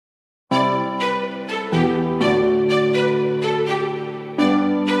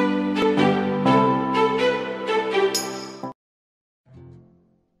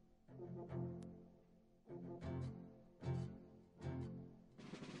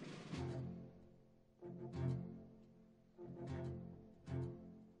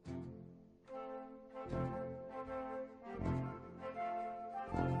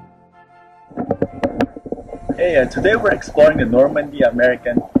Today we're exploring the Normandy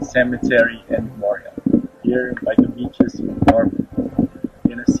American Cemetery and Memorial. Here by the beaches of Normandy,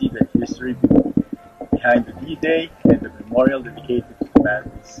 you're going to see the history behind the D-Day and the memorial dedicated to the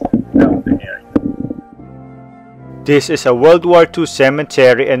families around the area. This is a World War II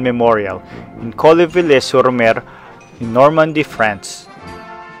cemetery and memorial in Colleville-sur-Mer in Normandy, France.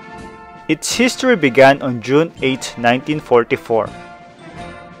 Its history began on June 8, 1944.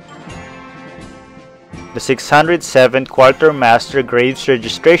 The 607th Quartermaster Graves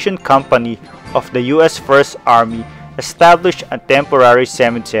Registration Company of the U.S. First Army established a temporary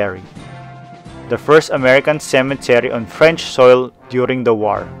cemetery, the first American cemetery on French soil during the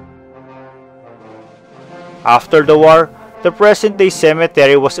war. After the war, the present-day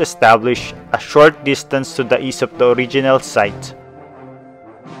cemetery was established a short distance to the east of the original site.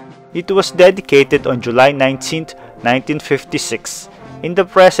 It was dedicated on July 19, 1956, in the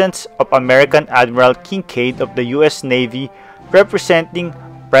presence of American Admiral Kincaid of the U.S. Navy, representing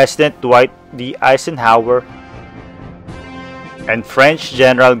President Dwight D. Eisenhower, and French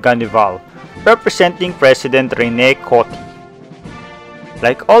General Ganneval, representing President René Coty.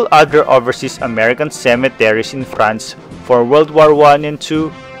 Like all other overseas American cemeteries in France for World War I and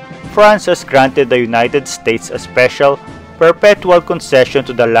II, France has granted the United States a special, perpetual concession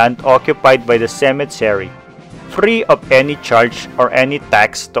to the land occupied by the cemetery, free of any charge or any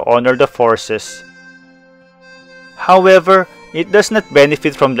tax to honor the forces. However, it does not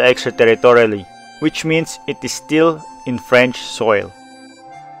benefit from the extraterritorially, which means it is still in French soil.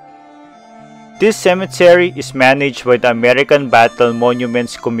 This cemetery is managed by the American Battle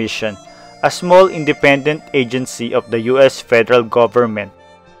Monuments Commission, a small independent agency of the U.S. federal government,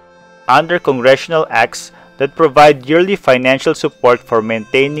 under congressional acts that provide yearly financial support for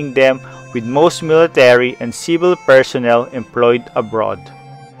maintaining them, with most military and civil personnel employed abroad.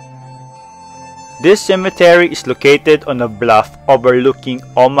 This cemetery is located on a bluff overlooking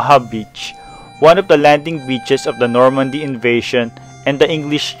Omaha Beach, one of the landing beaches of the Normandy invasion and the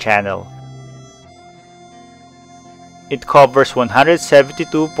English Channel. It covers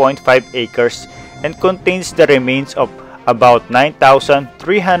 172.5 acres and contains the remains of about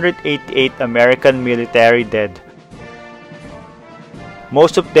 9,388 American military dead.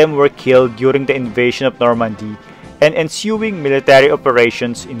 Most of them were killed during the invasion of Normandy and ensuing military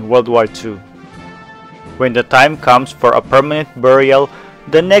operations in World War II. When the time comes for a permanent burial,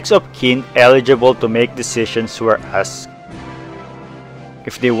 the next of kin eligible to make decisions were asked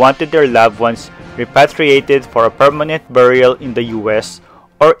if they wanted their loved ones repatriated for a permanent burial in the US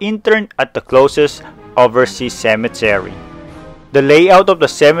or interned at the closest overseas cemetery. The layout of the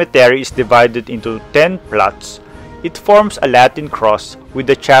cemetery is divided into 10 plots. It forms a Latin cross with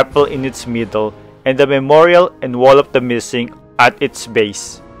the chapel in its middle and the memorial and wall of the missing at its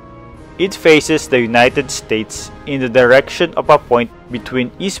base. It faces the United States in the direction of a point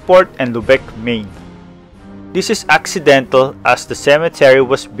between Eastport and Lubec, Maine. This is accidental as the cemetery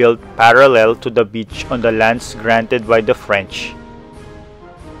was built parallel to the beach on the lands granted by the French.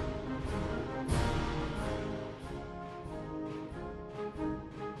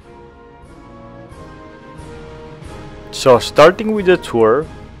 So starting with the tour,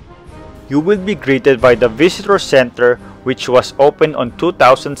 you will be greeted by the Visitor Center, which was opened on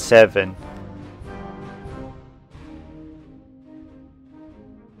 2007.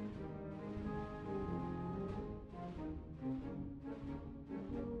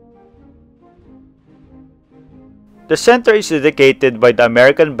 The center is dedicated by the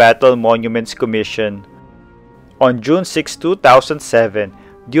American Battle Monuments Commission on June 6, 2007,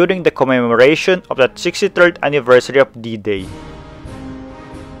 during the commemoration of the 63rd anniversary of D-Day.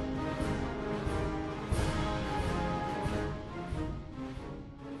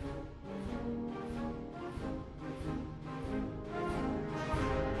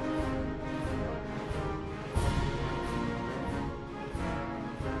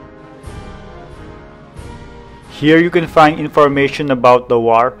 Here you can find information about the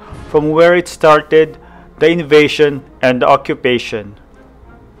war, from where it started, the invasion, and the occupation,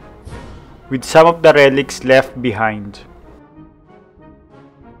 with some of the relics left behind.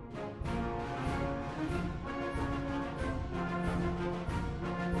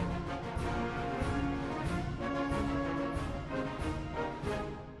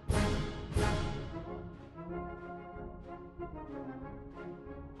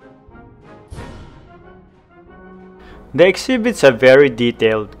 The exhibits are very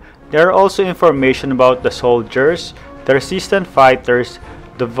detailed. There are also information about the soldiers, the resistance fighters,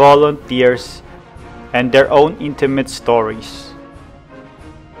 the volunteers, and their own intimate stories.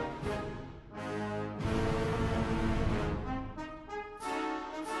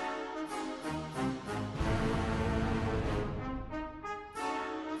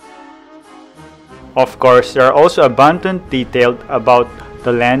 Of course, there are also abundant details about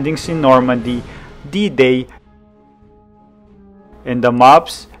the landings in Normandy, D-Day, and the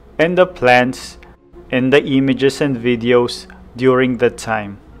maps and the plans and the images and videos during that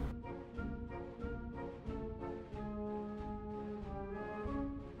time.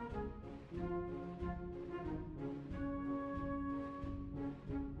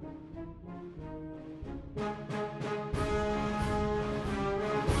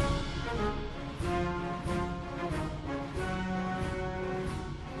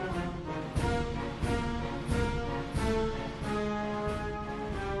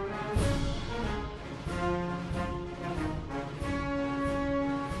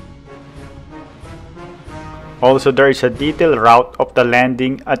 Also, there is a detailed route of the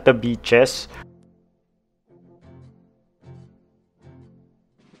landing at the beaches,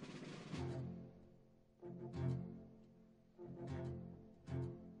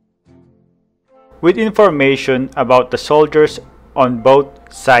 with information about the soldiers on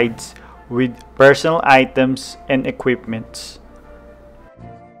both sides with personal items and equipments.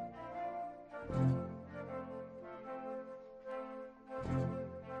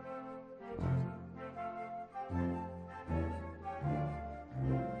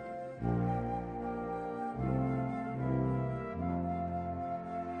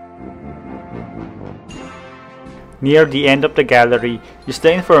 Near the end of the gallery is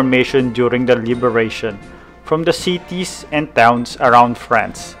the information during the liberation from the cities and towns around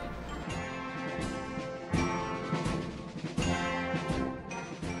France.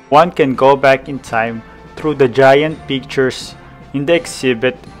 One can go back in time through the giant pictures in the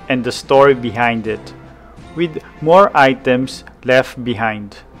exhibit and the story behind it, with more items left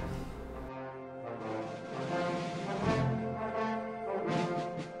behind.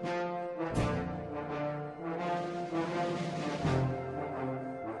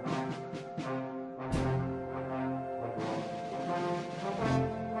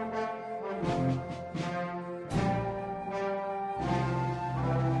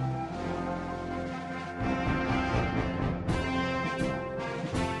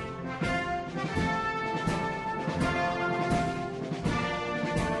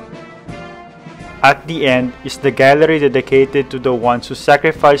 At the end is the gallery dedicated to the ones who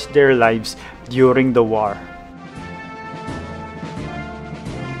sacrificed their lives during the war.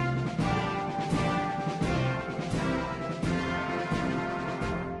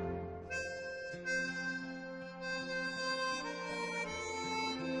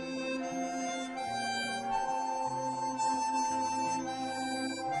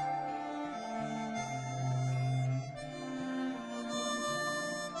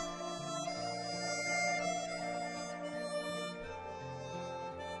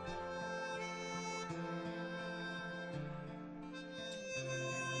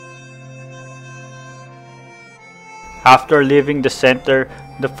 After leaving the center,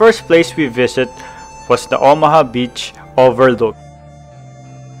 the first place we visit was the Omaha Beach overlook.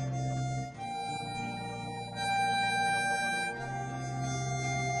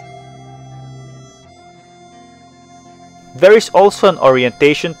 There is also an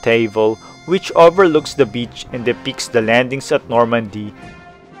orientation table which overlooks the beach and depicts the landings at Normandy.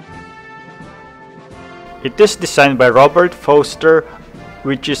 It is designed by Robert Foster,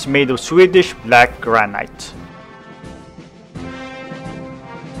 which is made of Swedish black granite.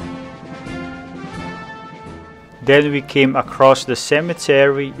 Then we came across the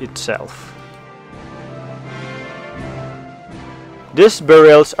cemetery itself. These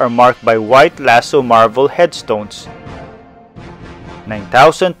burials are marked by white lasso marble headstones,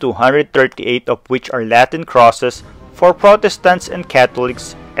 9,238 of which are Latin crosses for Protestants and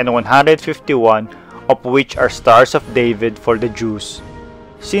Catholics, and 151 of which are Stars of David for the Jews,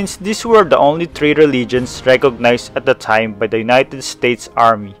 since these were the only three religions recognized at the time by the United States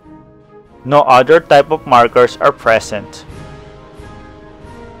Army. No other type of markers are present.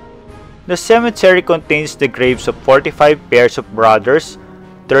 The cemetery contains the graves of 45 pairs of brothers,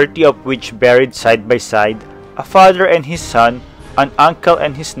 30 of which buried side by side, a father and his son, an uncle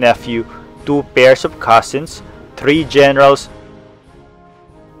and his nephew, 2 pairs of cousins, 3 generals,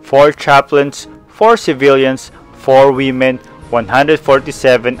 4 chaplains, 4 civilians, 4 women,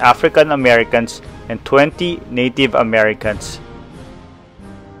 147 African Americans, and 20 Native Americans.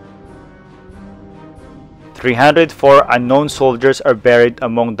 304 unknown soldiers are buried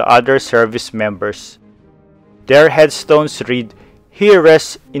among the other service members. Their headstones read, "He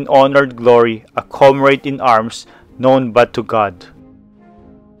rests in honored glory, a comrade in arms, known but to God."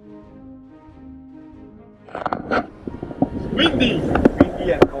 Windy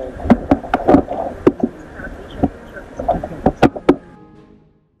and cold.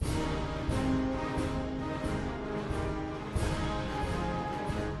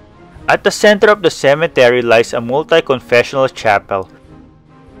 At the center of the cemetery lies a multi-confessional chapel.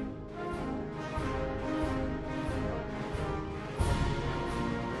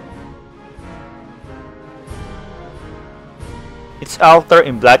 Its altar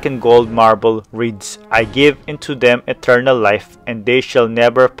in black and gold marble reads, "I give unto them eternal life, and they shall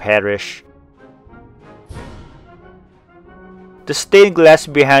never perish." The stained glass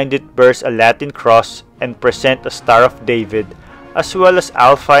behind it bears a Latin cross and presents a Star of David, as well as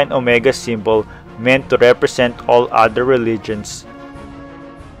Alpha and Omega symbol meant to represent all other religions.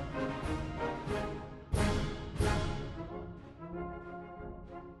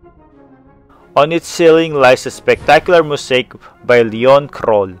 On its ceiling lies a spectacular mosaic by Leon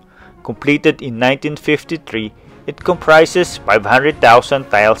Kroll. Completed in 1953, it comprises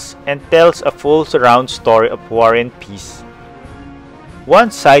 500,000 tiles and tells a full surround story of war and peace.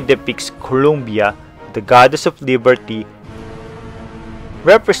 One side depicts Columbia, the goddess of liberty,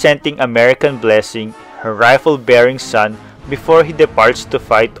 representing American blessing, her rifle-bearing son before he departs to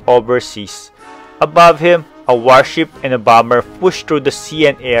fight overseas. Above him, a warship and a bomber push through the sea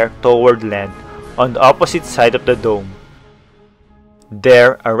and air toward land on the opposite side of the dome.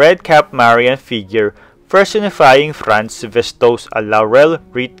 There, a red-capped Marian figure personifying France bestows a laurel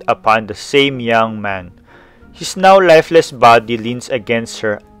wreath upon the same young man. His now lifeless body leans against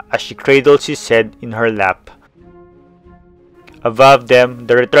her as she cradles his head in her lap. Above them,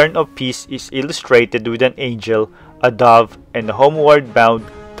 the return of peace is illustrated with an angel, a dove, and a homeward-bound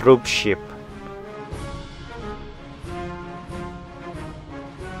troop ship.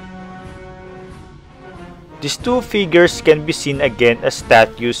 These two figures can be seen again as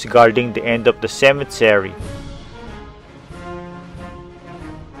statues guarding the end of the cemetery.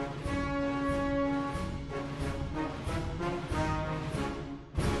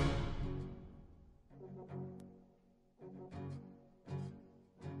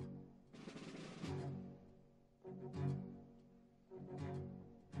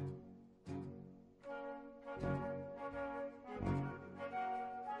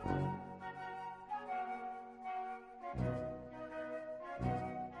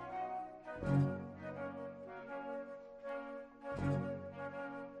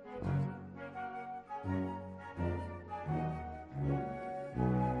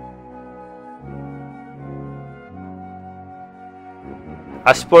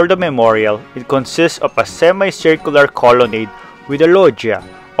 As for the memorial, it consists of a semicircular colonnade with a loggia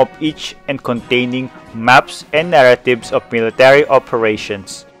of each and containing maps and narratives of military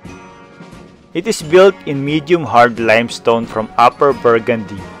operations. It is built in medium hard limestone from Upper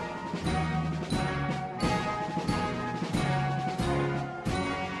Burgundy.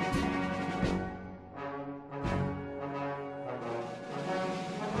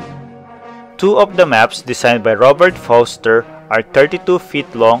 Two of the maps designed by Robert Foster are 32 feet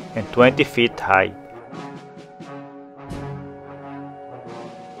long and 20 feet high.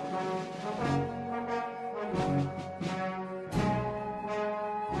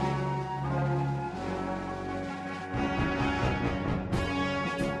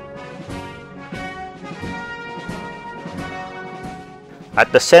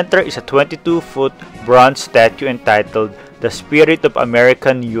 At the center is a 22-foot bronze statue entitled "The Spirit of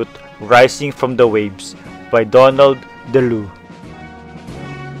American Youth Rising from the Waves" by Donald DeLue.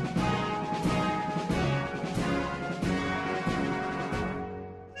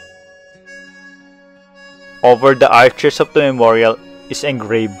 Over the arches of the memorial is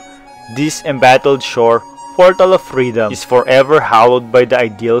engraved, "This embattled shore, portal of freedom, is forever hallowed by the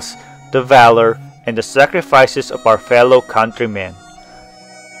ideals, the valor, and the sacrifices of our fellow countrymen."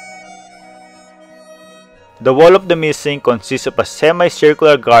 The wall of the missing consists of a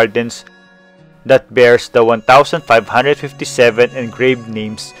semicircular gardens that bears the 1,557 engraved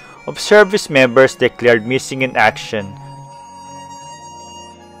names of service members declared missing in action.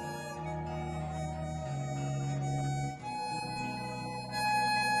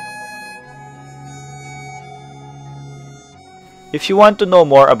 If you want to know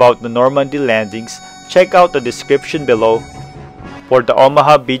more about the Normandy landings, check out the description below for the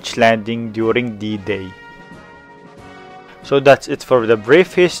Omaha Beach landing during D-Day. So that's it for the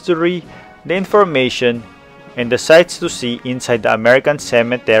brief history, the information, and the sights to see inside the American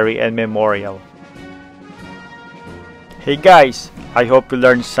Cemetery and Memorial. Hey guys, I hope you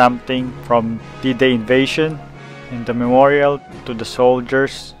learned something from D-Day invasion and the memorial to the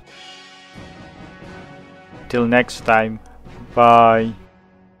soldiers. Till next time, bye.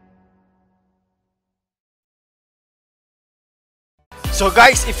 So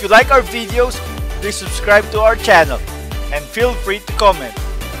guys, if you like our videos, please subscribe to our channel and feel free to comment.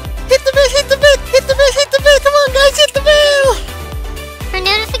 Hit the bell, hit the bell, hit the bell, hit